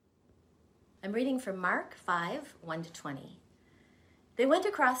I'm reading from Mark 5, 1-20. They went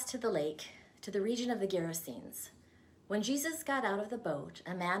across to the lake, to the region of the Gerasenes. When Jesus got out of the boat,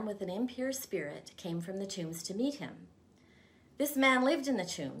 a man with an impure spirit came from the tombs to meet him. This man lived in the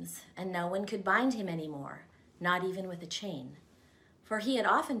tombs, and no one could bind him anymore, not even with a chain. For he had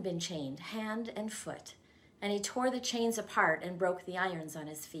often been chained, hand and foot, and he tore the chains apart and broke the irons on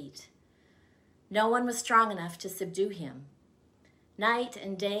his feet. No one was strong enough to subdue him. Night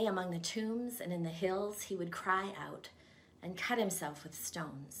and day among the tombs and in the hills, he would cry out and cut himself with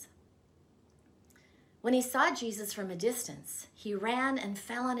stones. When he saw Jesus from a distance, he ran and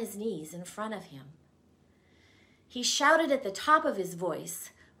fell on his knees in front of him. He shouted at the top of his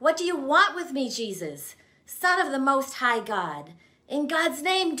voice, "What do you want with me, Jesus, Son of the Most High God? In God's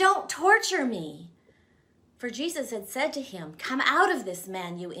name, don't torture me." For Jesus had said to him, "Come out of this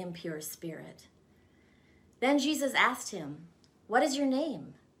man, you impure spirit." Then Jesus asked him, "What is your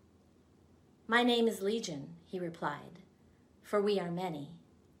name?" "My name is Legion," he replied, "for we are many."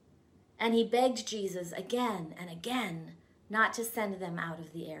 And he begged Jesus again and again not to send them out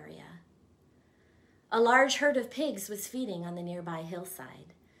of the area. A large herd of pigs was feeding on the nearby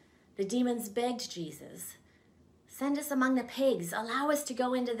hillside. The demons begged Jesus, "Send us among the pigs, allow us to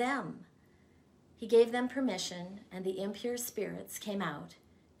go into them." He gave them permission, and the impure spirits came out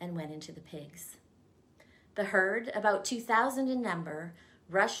and went into the pigs. The herd, about 2,000 in number,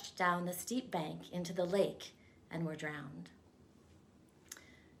 rushed down the steep bank into the lake and were drowned.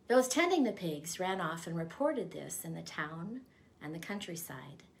 Those tending the pigs ran off and reported this in the town and the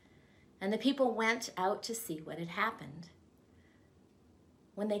countryside, and the people went out to see what had happened.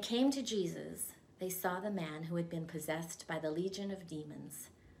 When they came to Jesus, they saw the man who had been possessed by the legion of demons,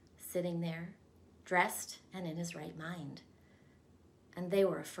 sitting there, dressed and in his right mind, and they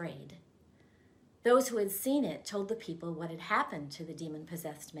were afraid. Those who had seen it told the people what had happened to the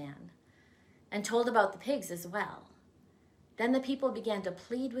demon-possessed man, and told about the pigs as well. Then the people began to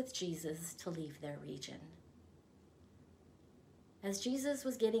plead with Jesus to leave their region. As Jesus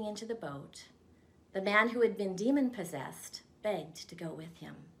was getting into the boat, the man who had been demon-possessed begged to go with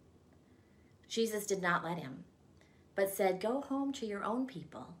him. Jesus did not let him, but said, "Go home to your own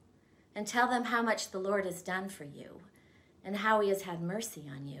people and tell them how much the Lord has done for you and how he has had mercy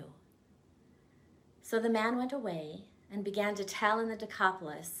on you." So the man went away and began to tell in the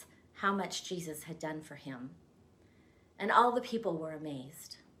Decapolis how much Jesus had done for him. And all the people were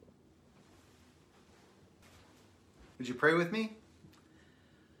amazed. Would you pray with me?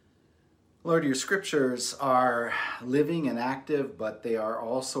 Lord, your scriptures are living and active, but they are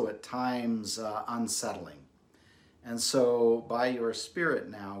also at times unsettling. And so by your Spirit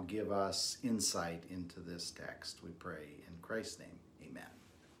now, give us insight into this text, we pray in Christ's name. Amen.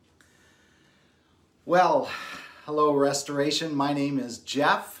 Well, hello Restoration. My name is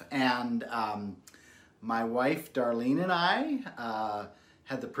Jeff, and my wife Darlene and I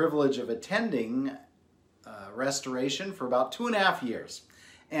had the privilege of attending Restoration for about 2.5 years.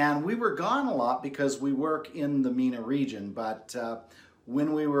 And we were gone a lot because we work in the MENA region, but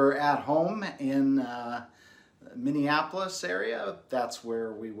when we were at home in Minneapolis area, that's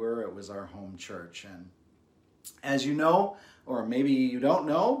where we were. It was our home church. And as you know, or maybe you don't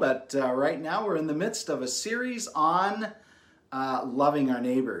know, but right now we're in the midst of a series on loving our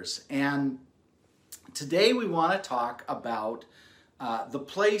neighbors. And today we want to talk about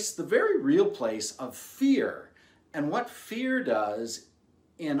the very real place of fear and what fear does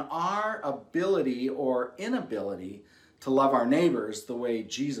in our ability or inability to love our neighbors the way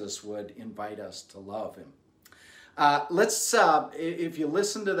Jesus would invite us to love him. If you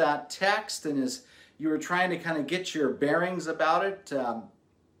listen to that text and as you were trying to kind of get your bearings about it,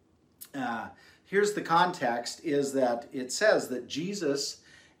 here's the context, is that it says that Jesus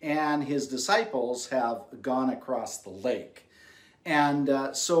and his disciples have gone across the lake.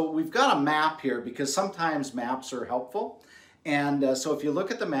 And so we've got a map here because sometimes maps are helpful. And so if you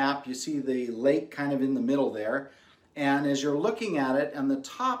look at the map, you see the lake kind of in the middle there. And as you're looking at it, on the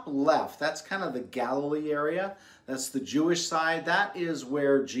top left, that's kind of the Galilee area. That's the Jewish side. That is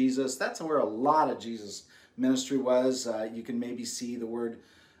where that's where a lot of Jesus' ministry was. You can maybe see the word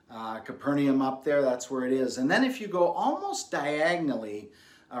Capernaum up there. That's where it is. And then if you go almost diagonally,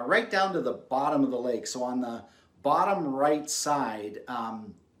 right down to the bottom of the lake, so on the bottom right side,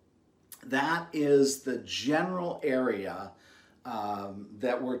 that is the general area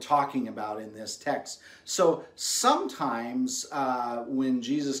that we're talking about in this text. So sometimes when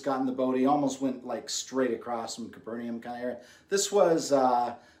Jesus got in the boat, he almost went like straight across from Capernaum kind of area. This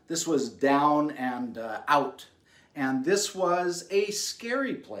was down and out, and this was a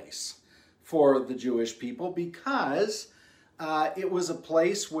scary place for the Jewish people because it was a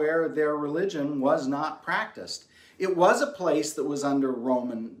place where their religion was not practiced. It was a place that was under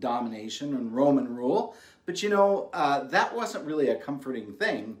Roman domination and Roman rule, but that wasn't really a comforting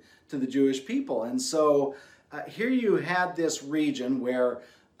thing to the Jewish people. And so here you had this region where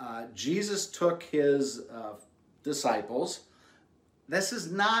Jesus took his disciples. It's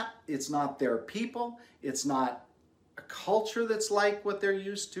not their people. It's not a culture that's like what they're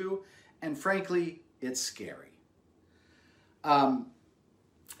used to. And frankly, it's scary.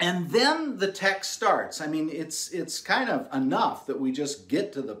 And then the text starts. I mean, it's kind of enough that we just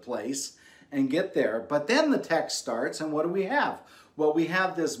get to the place and get there. But then the text starts, and what do we have? Well, we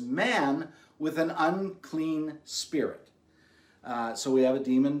have this man with an unclean spirit. So we have a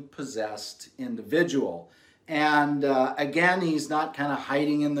demon-possessed individual. And again, he's not kind of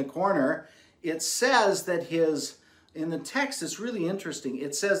hiding in the corner. It says that in the text, it's really interesting.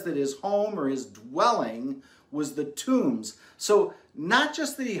 It says that his home or his dwelling was the tombs. So not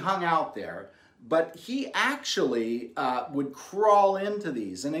just that he hung out there, but he actually would crawl into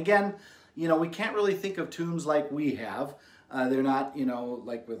these. And again, we can't really think of tombs like we have. They're not,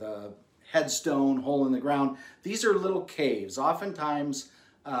 like with a headstone, hole in the ground. These are little caves. Oftentimes,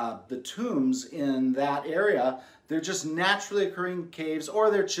 the tombs in that area, they're just naturally occurring caves,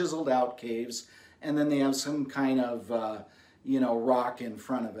 or they're chiseled out caves, and then they have some kind of, rock in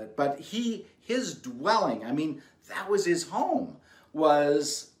front of it. But his dwelling, that was his home,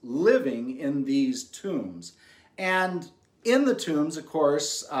 was living in these tombs. And in the tombs, of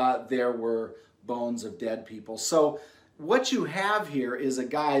course, there were bones of dead people. So what you have here is a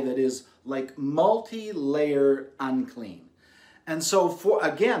guy that is like multi-layer unclean. And so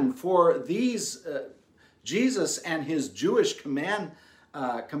for these, Jesus and his Jewish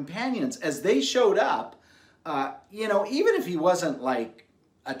companions, as they showed up, even if he wasn't like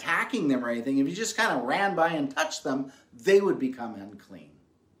attacking them or anything, if he just kind of ran by and touched them, they would become unclean.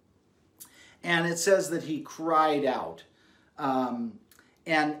 And it says that he cried out.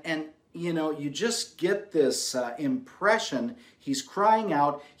 You just get this impression. He's crying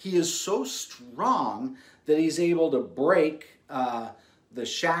out. He is so strong that he's able to break the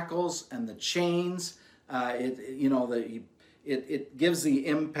shackles and the chains. It gives the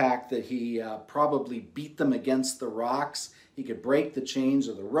impact that he probably beat them against the rocks. He could break the chains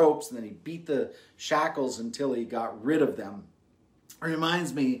or the ropes, and then he beat the shackles until he got rid of them. It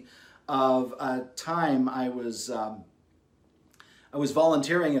reminds me of a time I was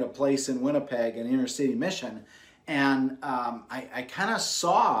volunteering at a place in Winnipeg, an inner city mission, and I kind of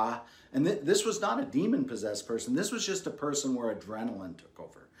saw, and this was not a demon-possessed person. This was just a person where adrenaline took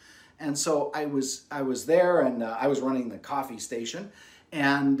over. And so I was there, and I was running the coffee station,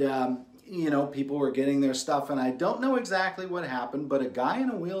 and people were getting their stuff, and I don't know exactly what happened, but a guy in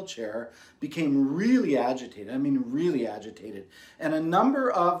a wheelchair became really agitated. Really agitated. And a number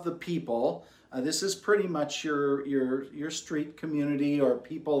of the people, this is pretty much your street community, or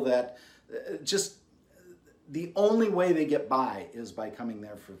people that just the only way they get by is by coming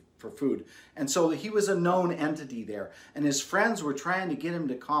there for food. And so he was a known entity there. And his friends were trying to get him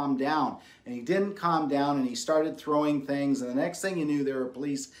to calm down. And he didn't calm down, and he started throwing things. And the next thing you knew, there were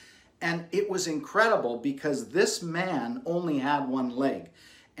police. And it was incredible because this man only had one leg.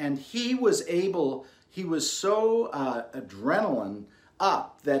 And he was so adrenaline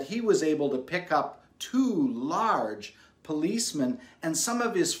up that he was able to pick up two large policemen and some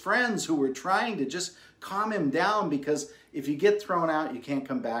of his friends who were trying to just calm him down, because if you get thrown out, you can't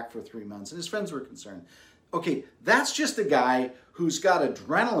come back for 3 months. And his friends were concerned. Okay, that's just a guy who's got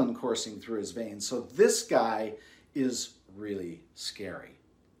adrenaline coursing through his veins. So this guy is really scary.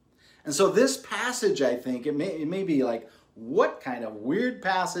 And so this passage, I think, it may be like, what kind of weird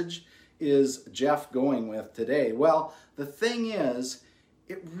passage is Jeff going with today? Well, the thing is,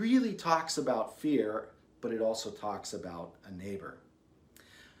 it really talks about fear, but it also talks about a neighbor.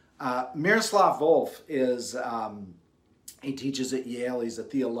 Miroslav Volf he teaches at Yale. He's a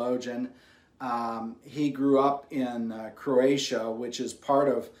theologian. He grew up in Croatia, which is part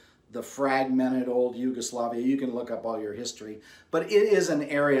of the fragmented old Yugoslavia. You can look up all your history. But it is an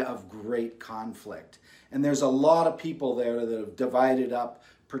area of great conflict. And there's a lot of people there that have divided up,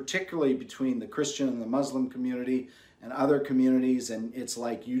 particularly between the Christian and the Muslim community and other communities. And it's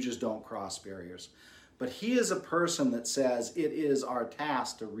like you just don't cross barriers. But he is a person that says it is our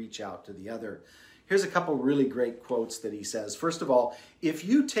task to reach out to the other. Here's a couple really great quotes that he says. First of all, if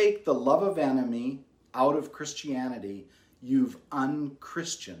you take the love of enemy out of Christianity, you've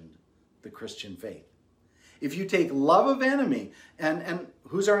unchristianed the Christian faith. If you take love of enemy, and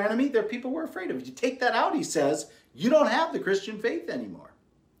who's our enemy? They're people we're afraid of. If you take that out, he says, you don't have the Christian faith anymore.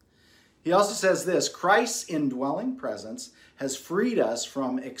 He also says this: Christ's indwelling presence has freed us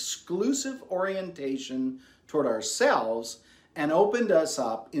from exclusive orientation toward ourselves and opened us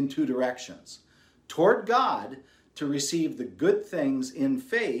up in two directions: toward God to receive the good things in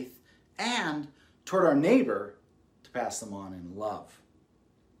faith, and toward our neighbor to pass them on in love.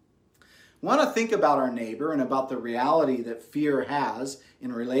 Want to think about our neighbor and about the reality that fear has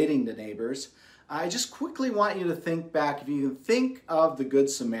in relating to neighbors. I just quickly want you to think back, if you can think of the Good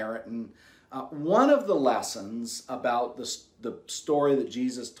Samaritan, one of the lessons about the story that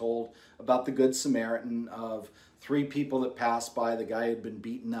Jesus told about the Good Samaritan of three people that passed by, the guy had been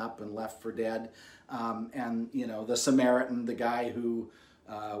beaten up and left for dead, and the Samaritan, the guy who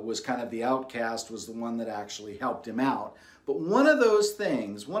was kind of the outcast, was the one that actually helped him out. But one of those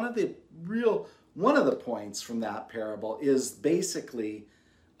things, one of the points from that parable is basically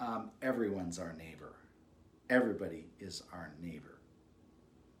everyone's our neighbor. Everybody is our neighbor.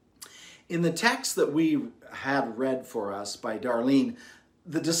 In the text that we had read for us by Darlene,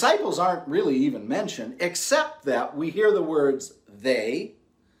 the disciples aren't really even mentioned, except that we hear the words they,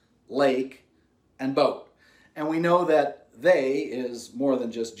 lake, and boat. And we know that they is more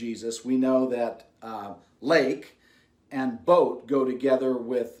than just Jesus. We know that lake and boat go together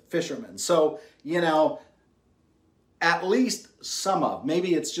with fishermen. So, at least some of,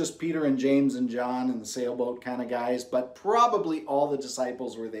 maybe it's just Peter and James and John and the sailboat kind of guys, but probably all the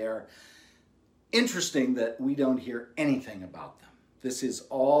disciples were there. Interesting that we don't hear anything about them. This is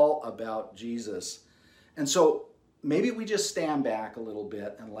all about Jesus. And so maybe we just stand back a little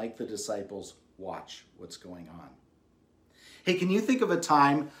bit and, like the disciples, watch what's going on. Hey, can you think of a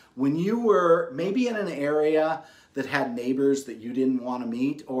time when you were maybe in an area that had neighbors that you didn't want to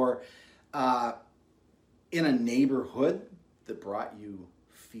meet, or in a neighborhood that brought you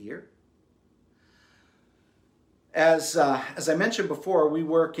fear? As I mentioned before, we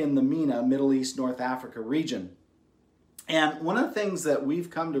work in the MENA, Middle East, North Africa region. And one of the things that we've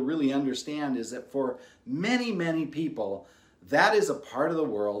come to really understand is that for many, many people, that is a part of the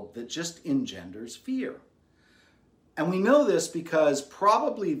world that just engenders fear. And we know this because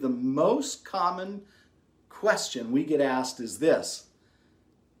probably the most common question we get asked is this: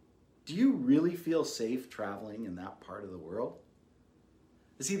 do you really feel safe traveling in that part of the world?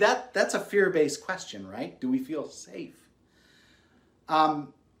 You see, that's a fear-based question, right? Do we feel safe?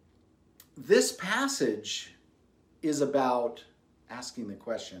 This passage is about asking the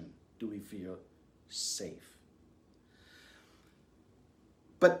question, do we feel safe?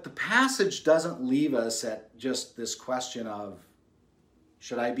 But the passage doesn't leave us at just this question of,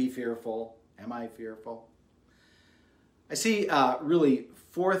 should I be fearful? Am I fearful? I see really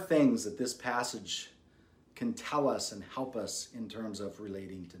four things that this passage can tell us and help us in terms of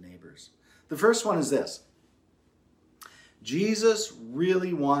relating to neighbors. The first one is this: Jesus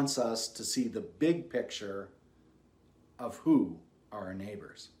really wants us to see the big picture of who are our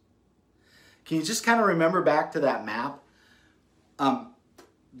neighbors. Can you just kind of remember back to that map?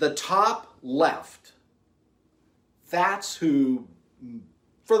 The top left, that's who,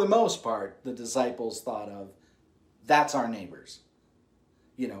 for the most part, the disciples thought of. That's our neighbors.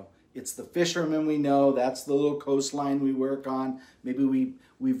 It's the fishermen we know. That's the little coastline we work on. Maybe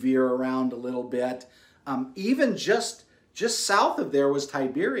we veer around a little bit. Even just south of there was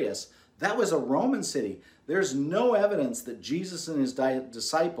Tiberias. That was a Roman city. There's no evidence that Jesus and his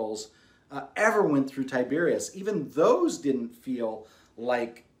disciples ever went through Tiberias. Even those didn't feel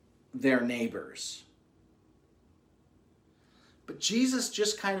like their neighbors. But Jesus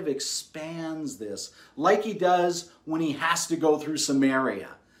just kind of expands this, like he does when he has to go through Samaria.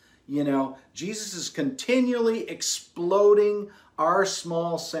 Jesus is continually exploding our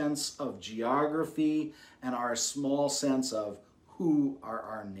small sense of geography and our small sense of who are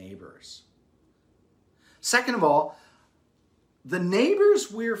our neighbors. Second of all, the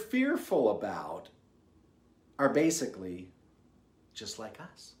neighbors we're fearful about are basically just like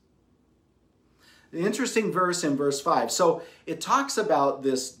us. The interesting verse in verse 5. So it talks about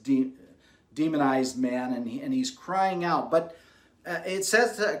this demonized man, and he's crying out. But it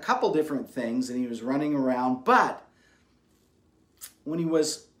says a couple different things, and he was running around. But when he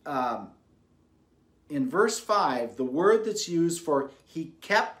was in verse 5, the word that's used for he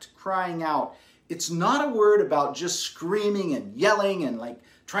kept crying out, it's not a word about just screaming and yelling and like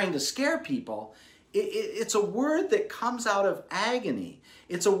trying to scare people. It's a word that comes out of agony.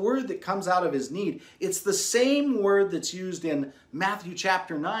 It's a word that comes out of his need. It's the same word that's used in Matthew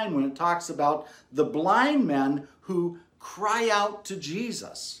chapter 9 when it talks about the blind men who cry out to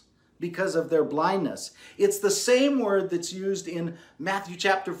Jesus because of their blindness. It's the same word that's used in Matthew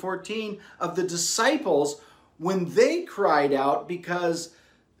chapter 14 of the disciples when they cried out because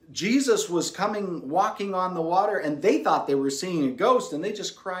Jesus was coming, walking on the water, and they thought they were seeing a ghost, and they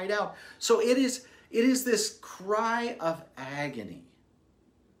just cried out. So it is this cry of agony.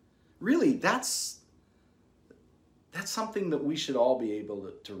 Really, that's something that we should all be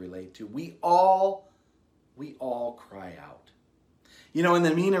able to relate to. We all cry out. You know, in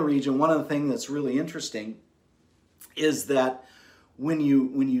the MENA region, one of the things that's really interesting is that when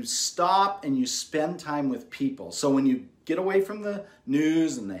you stop and you spend time with people, so when you get away from the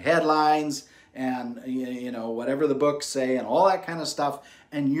news and the headlines and you know whatever the books say and all that kind of stuff,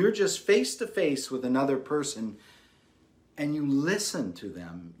 and you're just face to face with another person and you listen to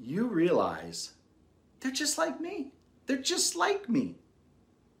them, you realize they're just like me. They're just like me.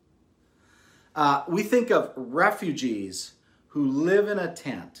 We think of refugees who live in a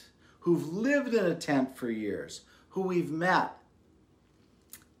tent, who've lived in a tent for years, who we've met.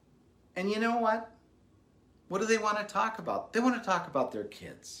 And you know what? What do they want to talk about? They want to talk about their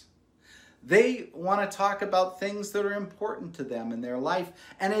kids. They want to talk about things that are important to them in their life.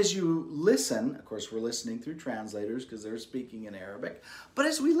 And as you listen, of course, we're listening through translators because they're speaking in Arabic. But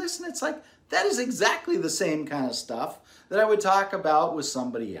as we listen, it's like, that is exactly the same kind of stuff that I would talk about with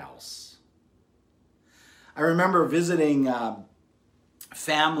somebody else. I remember visiting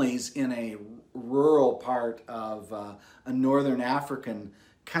families in a rural part of a northern African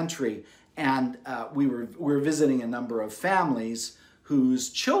country, and we were visiting a number of families whose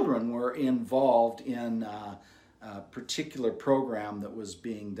children were involved in a particular program that was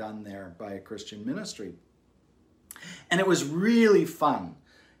being done there by a Christian ministry. And it was really fun.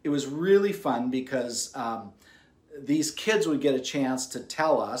 It was really fun because these kids would get a chance to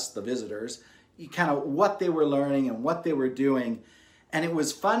tell us, the visitors, kind of what they were learning and what they were doing. And it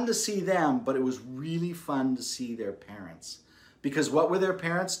was fun to see them, but it was really fun to see their parents. Because what were their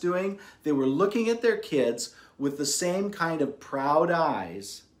parents doing? They were looking at their kids with the same kind of proud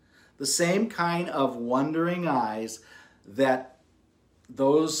eyes, the same kind of wondering eyes that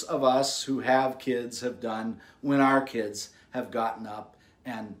those of us who have kids have done when our kids have gotten up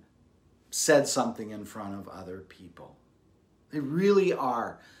and said something in front of other people. They really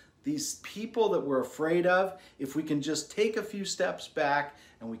are. These people that we're afraid of, if we can just take a few steps back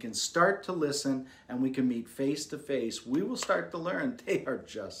and we can start to listen and we can meet face to face, we will start to learn they are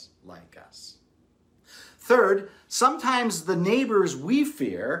just like us. Third, sometimes the neighbors we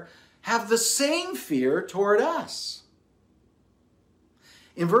fear have the same fear toward us.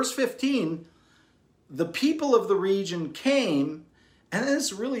 In verse 15, the people of the region came, and this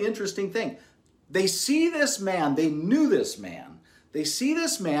is a really interesting thing. They see this man, they knew this man. They see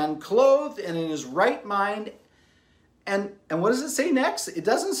this man clothed and in his right mind. And what does it say next? It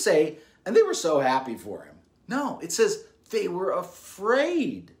doesn't say, and they were so happy for him. No, it says they were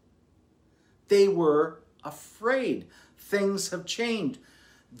afraid. They were afraid. Things have changed.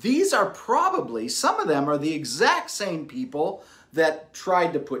 These are probably, some of them are the exact same people that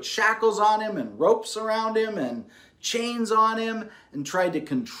tried to put shackles on him and ropes around him and chains on him and tried to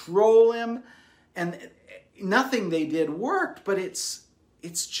control him. And nothing they did worked, but it's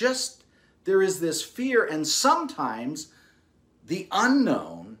just, there is this fear, and sometimes the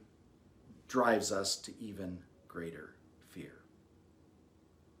unknown drives us to even greater fear.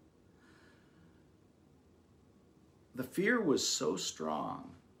 The fear was so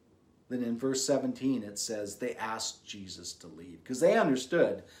strong that in verse 17 it says they asked Jesus to leave, because they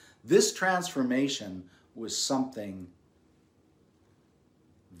understood this transformation was something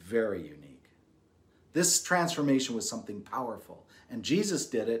very unique. This transformation was something powerful. And Jesus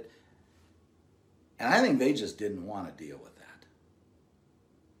did it. And I think they just didn't want to deal with that.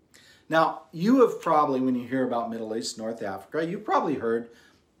 Now, you have probably, when you hear about Middle East, North Africa, you've probably heard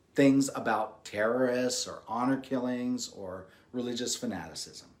things about terrorists or honor killings or religious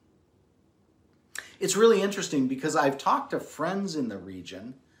fanaticism. It's really interesting because I've talked to friends in the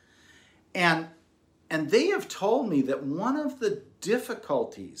region, and they have told me that one of the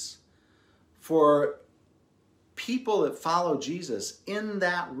difficulties for people that follow Jesus in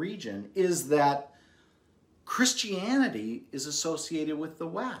that region is that Christianity is associated with the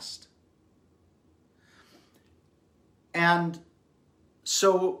West. And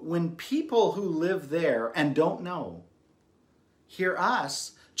so when people who live there and don't know hear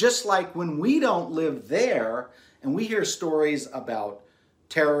us, just like when we don't live there and we hear stories about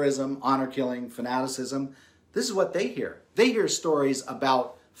terrorism, honor killing, fanaticism, this is what they hear. They hear stories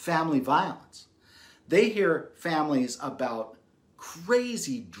about family violence. They hear families about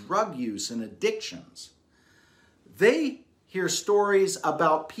crazy drug use and addictions. They hear stories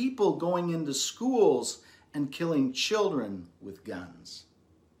about people going into schools and killing children with guns.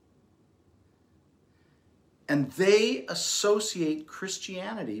 And they associate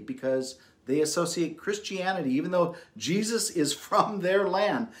Christianity because they associate Christianity, even though Jesus is from their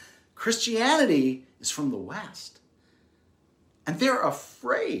land, Christianity is from the West. And they're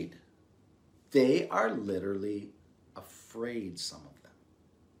afraid. They are literally afraid, some of them.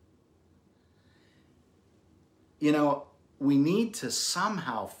 You know, we need to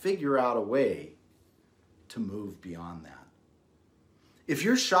somehow figure out a way to move beyond that. If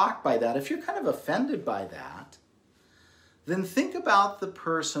you're shocked by that, if you're kind of offended by that, then think about the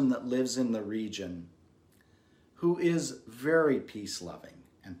person that lives in the region who is very peace-loving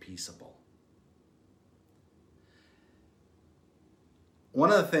and peaceable.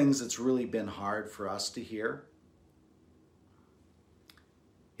 One of the things that's really been hard for us to hear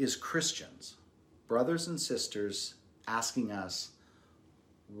is Christians, brothers and sisters, asking us,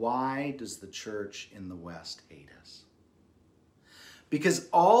 why does the church in the West hate us? Because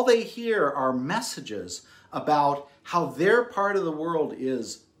all they hear are messages about how their part of the world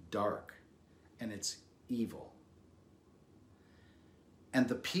is dark and it's evil. And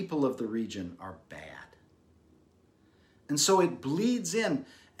the people of the region are bad. And so it bleeds in.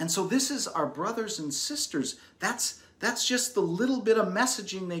 And so this is our brothers and sisters. That's just the little bit of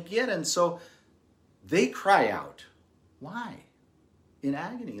messaging they get. And so they cry out, why? In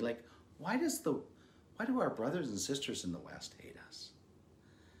agony. Like, why do our brothers and sisters in the West hate us?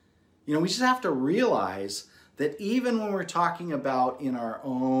 You know, we just have to realize that even when we're talking about in our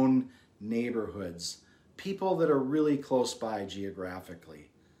own neighborhoods, people that are really close by geographically,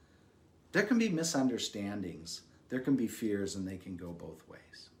 there can be misunderstandings, there can be fears, and they can go both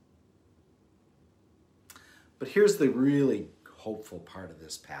ways. But here's the really hopeful part of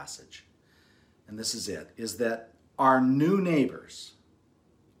this passage, and this is it, is that our new neighbors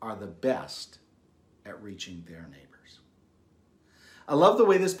are the best at reaching their neighbors. I love the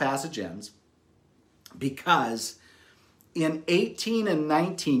way this passage ends because in 18 and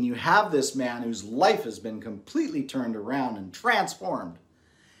 19, you have this man whose life has been completely turned around and transformed.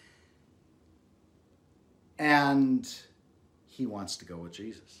 And he wants to go with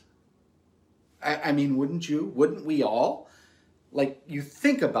Jesus. I mean, wouldn't you? Wouldn't we all? Like, you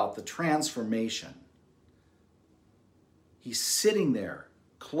think about the transformation. He's sitting there,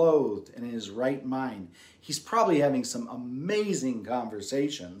 clothed and in his right mind. He's probably having some amazing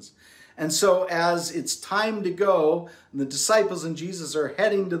conversations. And so as it's time to go, and the disciples and Jesus are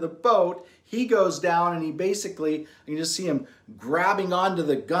heading to the boat, he goes down and he basically, you just see him grabbing onto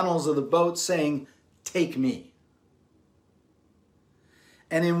the gunwales of the boat saying, take me.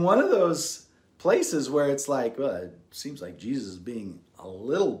 And in one of those places where it's like, well, it seems like Jesus is being a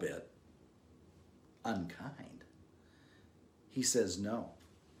little bit unkind, he says, no.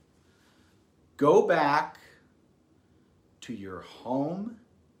 Go back to your home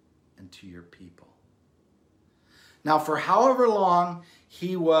and to your people. Now, for however long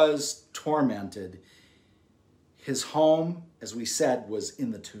he was tormented, his home, as we said, was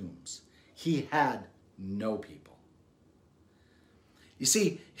in the tombs. He had no people. You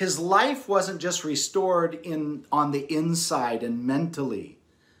see, his life wasn't just restored on the inside and mentally.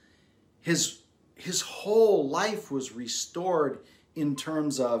 His whole life was restored in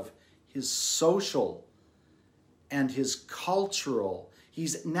terms of his social and his cultural.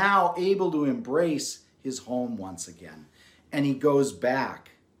 He's now able to embrace his home once again. And he goes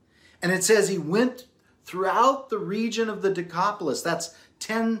back. And it says he went throughout the region of the Decapolis. That's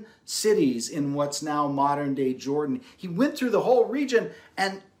 10 cities in what's now modern day Jordan. He went through the whole region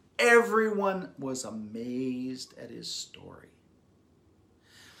and everyone was amazed at his story.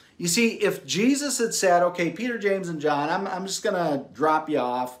 You see, if Jesus had said, okay, Peter, James, and John, I'm just going to drop you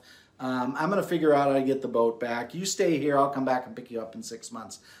off. I'm going to figure out how to get the boat back. You stay here. I'll come back and pick you up in 6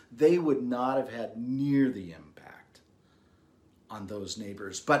 months. They would not have had near the impact on those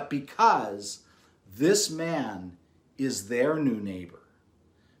neighbors. But because this man is their new neighbor,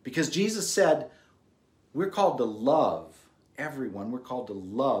 because Jesus said, we're called to love everyone. We're called to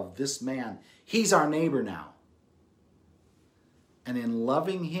love this man. He's our neighbor now. And in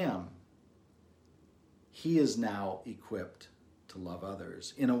loving him, he is now equipped to love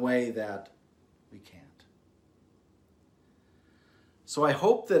others in a way that we can't. So I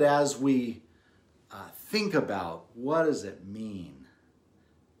hope that as we think about what does it mean,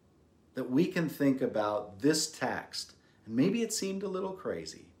 that we can think about this text. And maybe it seemed a little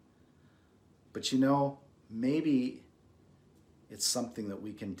crazy, but you know, maybe it's something that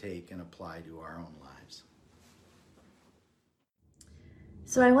we can take and apply to our own lives.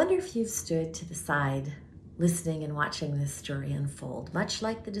 So I wonder if you've stood to the side, listening and watching this story unfold, much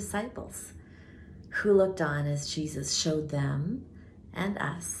like the disciples who looked on as Jesus showed them and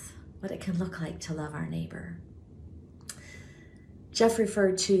us what it can look like to love our neighbor. Jeff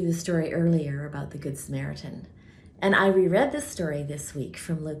referred to the story earlier about the Good Samaritan, and I reread this story this week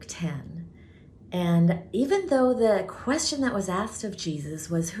from Luke 10. And even though the question that was asked of Jesus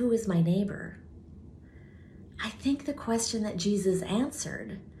was, "Who is my neighbor?" I think the question that Jesus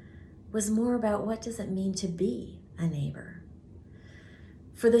answered was more about what does it mean to be a neighbor.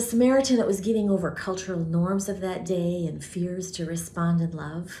 For the Samaritan, it was getting over cultural norms of that day and fears to respond in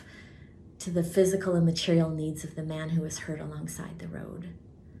love to the physical and material needs of the man who was hurt alongside the road.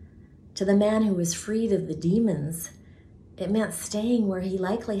 To the man who was freed of the demons, it meant staying where he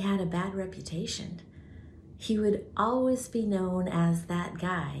likely had a bad reputation. He would always be known as that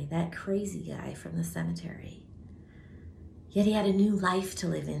guy, that crazy guy from the cemetery. Yet he had a new life to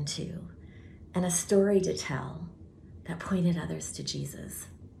live into and a story to tell that pointed others to Jesus.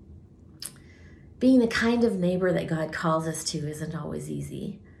 Being the kind of neighbor that God calls us to isn't always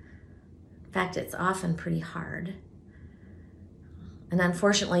easy. In fact, it's often pretty hard. And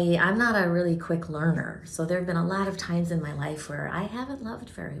unfortunately, I'm not a really quick learner. So there have been a lot of times in my life where I haven't loved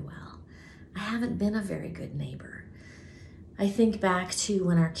very well. I haven't been a very good neighbor. I think back to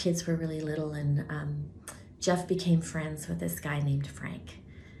when our kids were really little and Jeff became friends with this guy named Frank.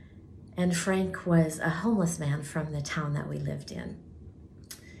 And Frank was a homeless man from the town that we lived in.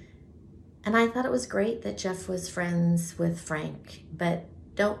 And I thought it was great that Jeff was friends with Frank, but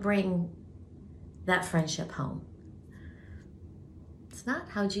don't bring that friendship home. It's not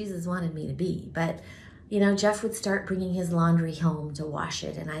how Jesus wanted me to be, but Jeff would start bringing his laundry home to wash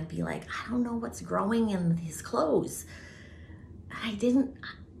it, and I'd be like, I don't know what's growing in his clothes. I didn't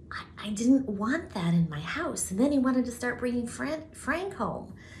want that in my house. And then he wanted to start bringing Frank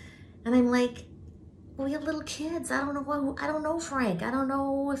home, and I'm like, well, we have little kids. I don't know Frank. I don't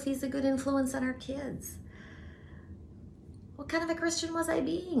know if he's a good influence on our kids. What kind of a Christian was I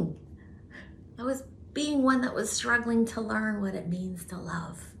being? I was being one that was struggling to learn what it means to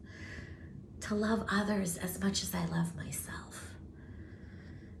love others as much as I love myself.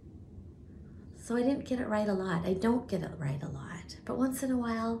 So I didn't get it right a lot. I don't get it right a lot. But once in a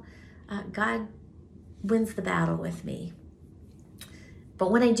while, God wins the battle with me. But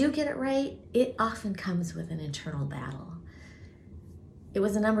when I do get it right, it often comes with an internal battle. It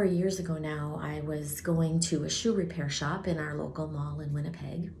was a number of years ago now. I was going to a shoe repair shop in our local mall in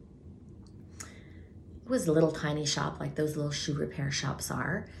Winnipeg. It was a little tiny shop like those little shoe repair shops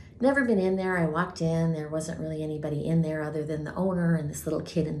are. Never been in there. I walked in. There wasn't really anybody in there other than the owner and this little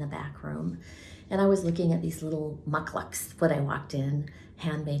kid in the back room. And I was looking at these little mucklucks when I walked in,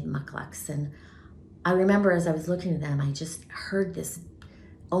 handmade mucklucks. And I remember as I was looking at them, I just heard this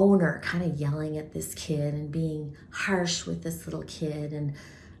owner kind of yelling at this kid and being harsh with this little kid. And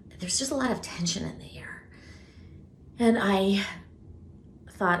there's just a lot of tension in the air. And I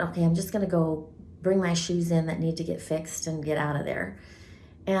thought, okay, I'm just going to go bring my shoes in that need to get fixed and get out of there.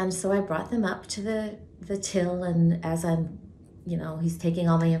 And so I brought them up to the till, and as I'm, he's taking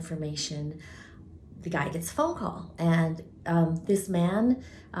all my information, the guy gets a phone call. And this man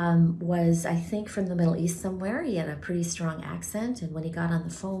was, I think, from the Middle East somewhere. He had a pretty strong accent, and when he got on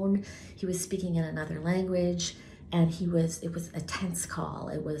the phone, he was speaking in another language, and it was a tense call.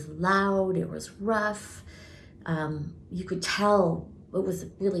 It was loud, it was rough. You could tell it was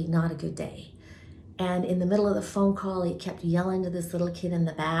really not a good day. And in the middle of the phone call, he kept yelling to this little kid in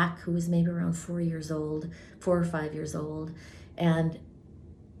the back who was maybe around 4 or 5 years old, and,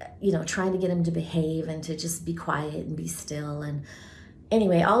 trying to get him to behave and to just be quiet and be still. And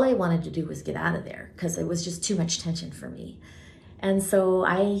anyway, all I wanted to do was get out of there because it was just too much tension for me. And so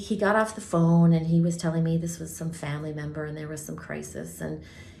he got off the phone and he was telling me this was some family member and there was some crisis. And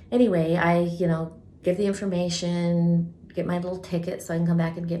anyway, I, give the information, get my little ticket so I can come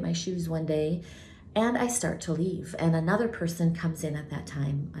back and get my shoes one day. And I start to leave, and another person comes in at that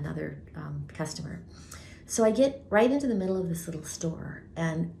time, another customer. So I get right into the middle of this little store,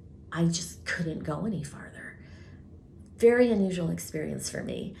 and I just couldn't go any farther. Very unusual experience for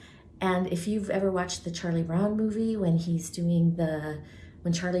me. And if you've ever watched the Charlie Brown movie, when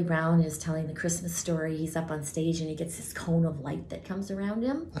Charlie Brown is telling the Christmas story, he's up on stage and he gets this cone of light that comes around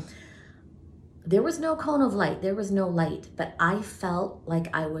him. There was no cone of light, there was no light, but I felt like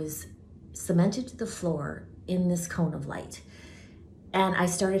I was cemented to the floor in this cone of light. And I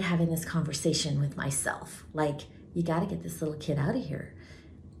started having this conversation with myself, like, you got to get this little kid out of here.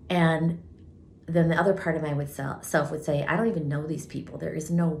 And then the other part of my self would say, I don't even know these people. There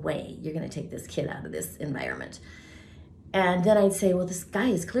is no way you're going to take this kid out of this environment. And then I'd say, well, this guy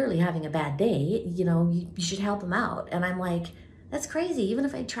is clearly having a bad day. You should help him out. And I'm like, that's crazy. Even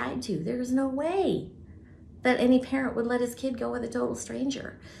if I tried to, there's no way that any parent would let his kid go with a total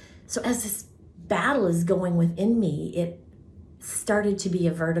stranger. So as this battle is going within me, it started to be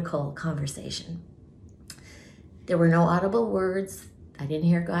a vertical conversation. There were no audible words. I didn't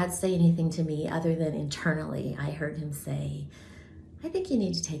hear God say anything to me other than internally I heard him say, I think you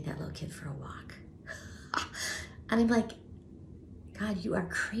need to take that little kid for a walk. And I'm like, God, you are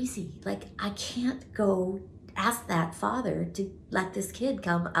crazy. Like, I can't go ask that father to let this kid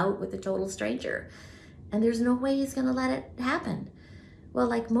come out with a total stranger. And there's no way he's going to let it happen. Well,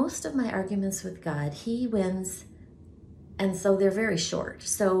 like most of my arguments with God, he wins. And so they're very short.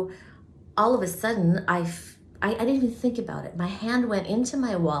 So all of a sudden, I didn't even think about it. My hand went into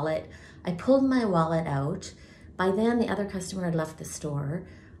my wallet. I pulled my wallet out. By then, the other customer had left the store.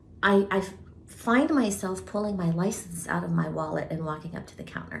 I find myself pulling my license out of my wallet and walking up to the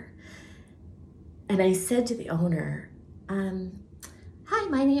counter. And I said to the owner, hi,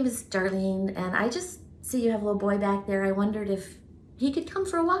 my name is Darlene, and I just see you have a little boy back there. I wondered if he could come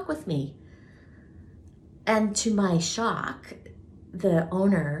for a walk with me. And to my shock, the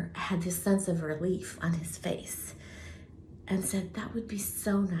owner had this sense of relief on his face and said, that would be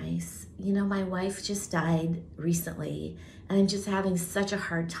so nice. You know, my wife just died recently, and I'm just having such a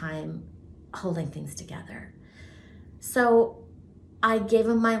hard time holding things together. So I gave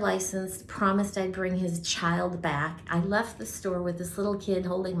him my license, promised I'd bring his child back. I left the store with this little kid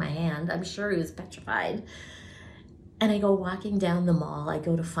holding my hand. I'm sure he was petrified. And I go walking down the mall. I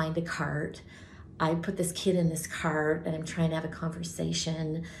go to find a cart. I put this kid in this cart and I'm trying to have a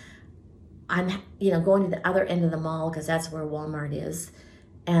conversation. I'm, going to the other end of the mall because that's where Walmart is.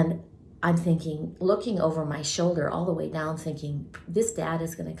 And I'm thinking, looking over my shoulder all the way down, thinking, this dad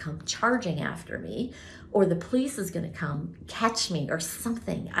is going to come charging after me, or the police is going to come catch me or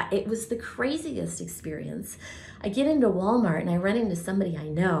something. It was the craziest experience. I get into Walmart and I run into somebody I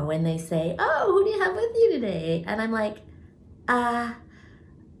know and they say, oh, who do you have with you today? And I'm like, I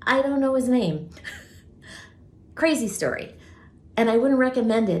don't know his name. Crazy story. And I wouldn't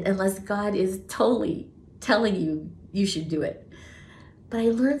recommend it unless God is totally telling you you should do it. But I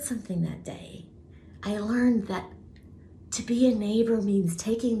learned something that day. I learned that to be a neighbor means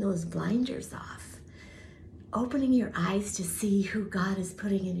taking those blinders off, opening your eyes to see who God is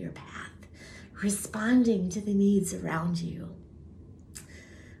putting in your path, responding to the needs around you.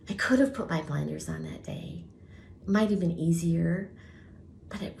 I could have put my blinders on that day. It might have been easier,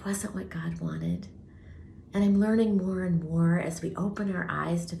 but it wasn't what God wanted. And I'm learning more and more as we open our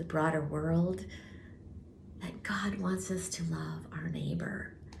eyes to the broader world that God wants us to love our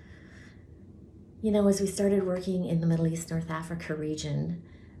neighbor. You know, as we started working in the Middle East, North Africa region,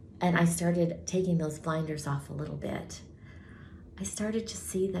 and I started taking those blinders off a little bit, I started to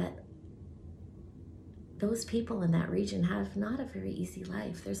see that those people in that region have not a very easy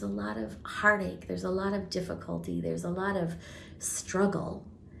life. There's a lot of heartache, there's a lot of difficulty, there's a lot of struggle.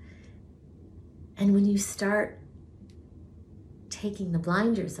 And when you start taking the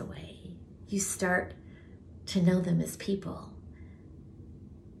blinders away, you start to know them as people.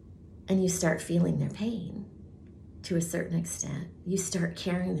 And you start feeling their pain to a certain extent. You start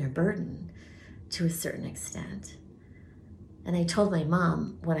carrying their burden to a certain extent. And I told my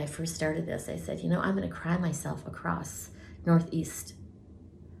mom when I first started this, I said, I'm going to cry myself across North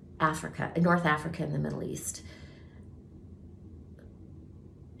Africa and the Middle East.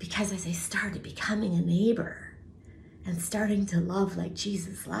 Because as I started becoming a neighbor and starting to love like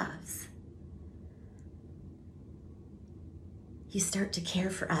Jesus loves, you start to care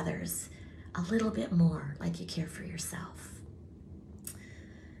for others a little bit more like you care for yourself.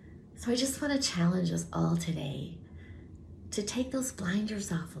 So I just want to challenge us all today to take those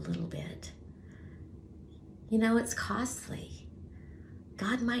blinders off a little bit. It's costly.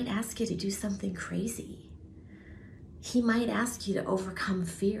 God might ask you to do something crazy. He might ask you to overcome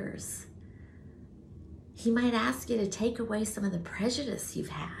fears. He might ask you to take away some of the prejudice you've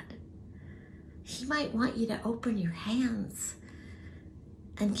had. He might want you to open your hands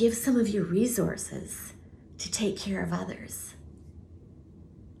and give some of your resources to take care of others.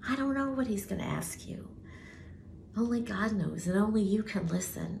 I don't know what he's going to ask you. Only God knows, and only you can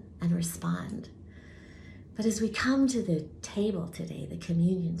listen and respond. But as we come to the table today, the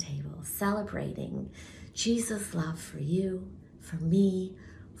communion table, celebrating Jesus' love for you, for me,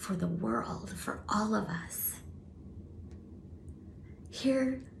 for the world, for all of us,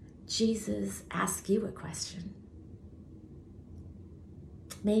 hear Jesus ask you a question.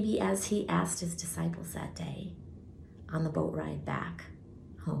 Maybe as he asked his disciples that day on the boat ride back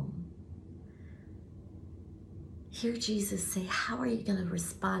home. Hear Jesus say, how are you going to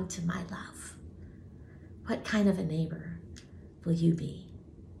respond to my love? What kind of a neighbor will you be?